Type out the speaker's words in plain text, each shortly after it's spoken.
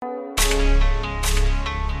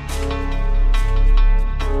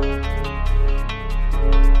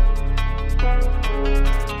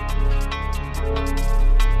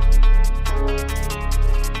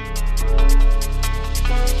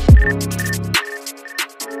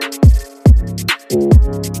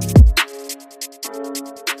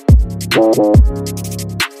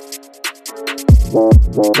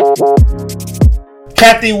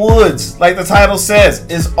Cathie Woods, like the title says,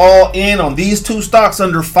 is all in on these two stocks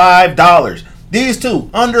under $5. These two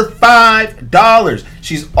under $5.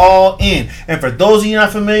 She's all in. And for those of you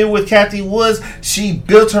not familiar with Cathie Woods, she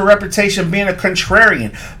built her reputation being a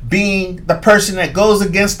contrarian, being the person that goes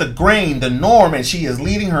against the grain, the norm, and she is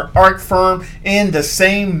leading her art firm in the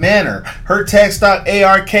same manner. Her tech stock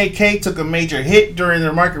ARKK took a major hit during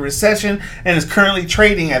the market recession and is currently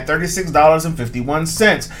trading at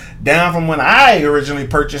 $36.51, down from when I originally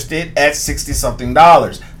purchased it at $60-something.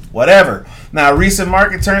 Whatever. Now, recent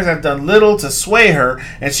market turns have done little to sway her,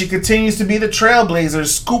 and she continues to be the trailblazer,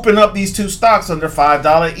 scooping up these two stocks under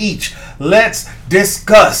 $5 each. Let's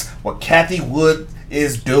discuss what Cathie Wood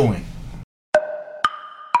is doing.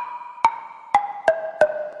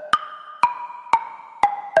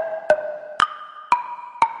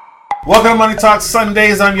 Welcome to Money Talk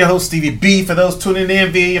Sundays. I'm your host, Stevie B. For those tuning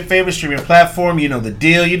in via your favorite streaming platform, you know the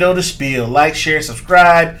deal, you know the spiel. Like, share,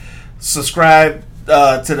 subscribe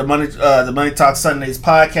to the Money Talk Sundays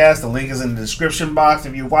podcast. The link is in the description box.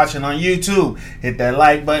 If you're watching on YouTube, hit that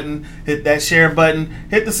like button, hit that share button,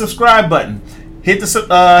 hit the subscribe button, hit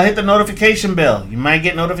the notification bell. You might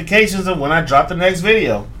get notifications of when I drop the next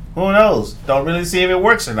video. Who knows? Don't really see if it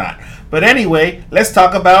works or not. But anyway, let's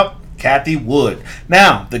talk about Cathie Wood.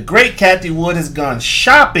 Now, the great Cathie Wood has gone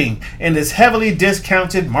shopping in this heavily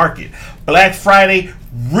discounted market. Black Friday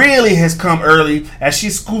really has come early as she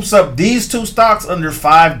scoops up these two stocks under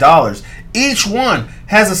 $5. Each one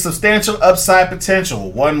has a substantial upside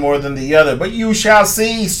potential, one more than the other, but you shall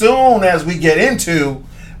see soon as we get into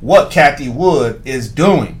what Cathie Wood is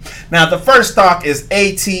doing. Now, the first stock is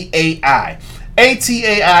ATAI.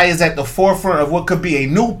 ATAI is at the forefront of what could be a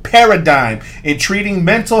new paradigm in treating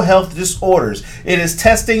mental health disorders. It is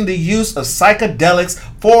testing the use of psychedelics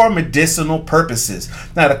for medicinal purposes.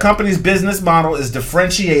 Now, the company's business model is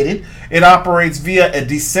differentiated. It operates via a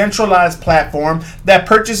decentralized platform that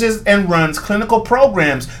purchases and runs clinical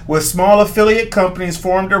programs with small affiliate companies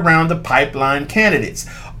formed around the pipeline candidates.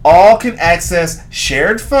 All can access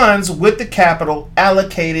shared funds with the capital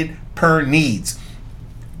allocated per needs.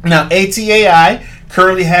 Now, ATAI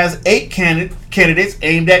currently has 8 candidates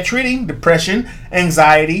aimed at treating depression,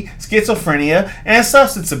 anxiety, schizophrenia, and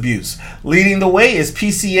substance abuse. Leading the way is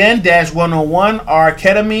PCN-101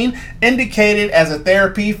 R-ketamine, indicated as a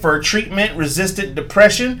therapy for treatment-resistant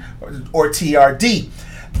depression, or TRD.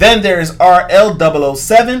 Then there is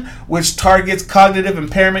RL-007, which targets cognitive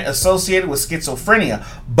impairment associated with schizophrenia.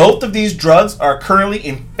 Both of these drugs are currently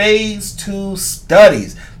in phase 2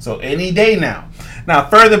 studies, so any day now. Now,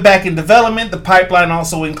 further back in development, the pipeline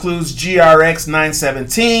also includes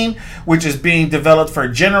GRX-917, which is being developed for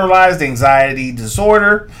generalized anxiety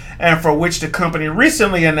disorder, and for which the company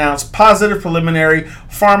recently announced positive preliminary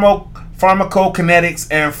pharmacokinetics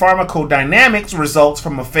and pharmacodynamics results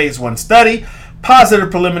from a phase 1 study. Positive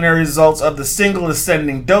preliminary results of the single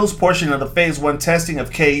ascending dose portion of the phase 1 testing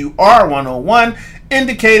of KUR-101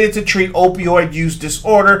 indicated to treat opioid use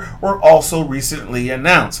disorder were also recently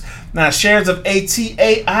announced. Now, shares of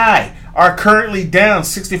ATAI are currently down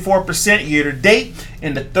 64% year to date.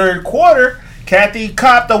 In the third quarter, Cathie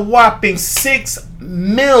copped a whopping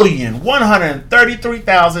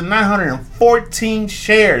 6,133,914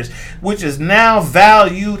 shares, which is now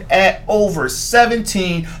valued at over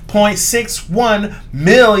 $17.61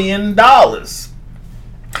 million.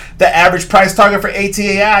 The average price target for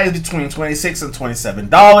ATAI is between $26 and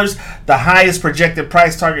 $27. The highest projected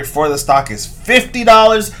price target for the stock is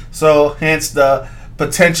 $50, so hence the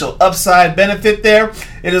potential upside benefit there.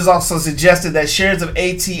 It is also suggested that shares of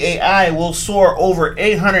ATAI will soar over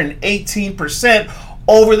 818%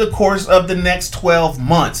 over the course of the next 12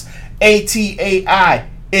 months. ATAI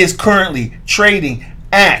is currently trading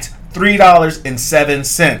at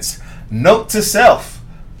 $3.07. Note to self.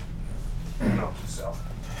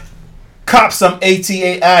 Cop some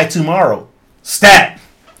ATAI tomorrow. Stat.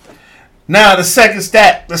 Now, the second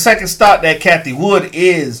stock that Cathie Wood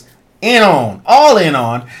is all in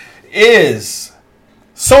on, is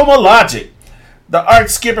SomaLogic. The art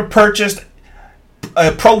skipper purchased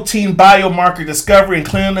a protein biomarker discovery and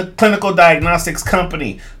clinical diagnostics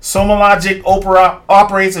company. SomaLogic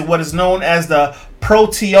operates in what is known as the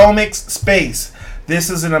proteomics space. This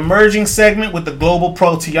is an emerging segment with the global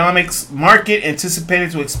proteomics market anticipated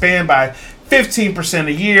to expand by 15%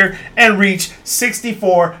 a year and reach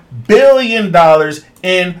 $64 billion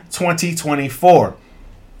in 2024.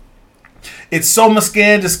 Its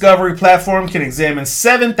SomaScan discovery platform can examine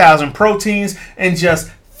 7,000 proteins in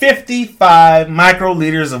just 55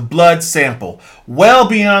 microliters of blood sample, well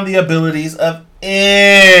beyond the abilities of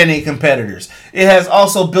any competitors. It has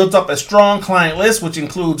also built up a strong client list, which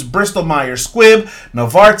includes Bristol Myers Squibb,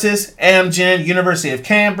 Novartis, Amgen, University of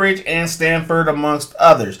Cambridge, and Stanford, amongst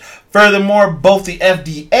others. Furthermore, both the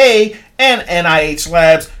FDA and NIH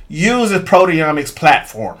labs use the proteomics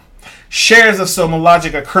platform. Shares of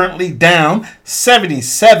SomaLogic are currently down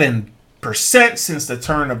 77% since the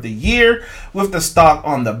turn of the year, with the stock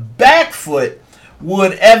on the back foot.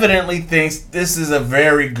 Wood evidently thinks this is a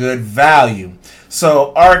very good value.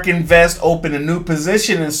 So ARK Invest opened a new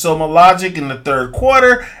position in SomaLogic in the third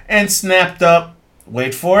quarter and snapped up,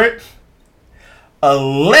 wait for it,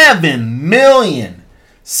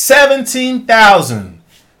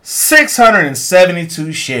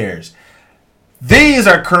 11,017,672 shares. These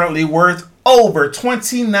are currently worth over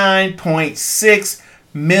 $29.6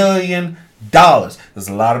 million. There's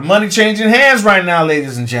a lot of money changing hands right now,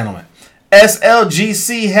 ladies and gentlemen.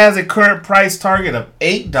 SLGC has a current price target of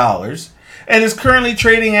 $8 and is currently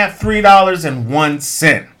trading at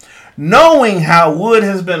 $3.01. Knowing how Wood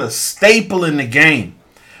has been a staple in the game,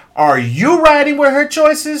 are you riding with her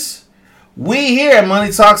choices? We here at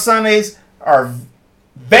Money Talk Sundays are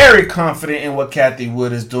very confident in what Cathie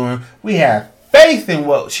Wood is doing. We have faith in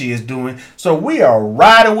what she is doing, so we are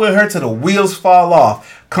riding with her till the wheels fall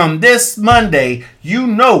off. Come this Monday, you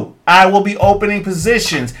know I will be opening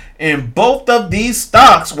positions in both of these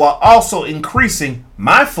stocks while also increasing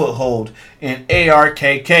my foothold in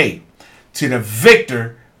ARKK. To the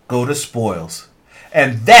victor go the spoils.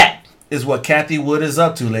 And that is what Cathie Wood is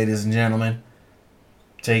up to, ladies and gentlemen.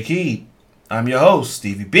 Take heed. I'm your host,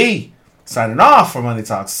 Stevie B, signing off for Money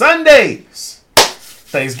Talk Sundays.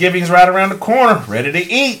 Thanksgiving's right around the corner. Ready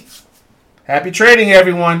to eat. Happy trading,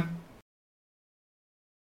 everyone.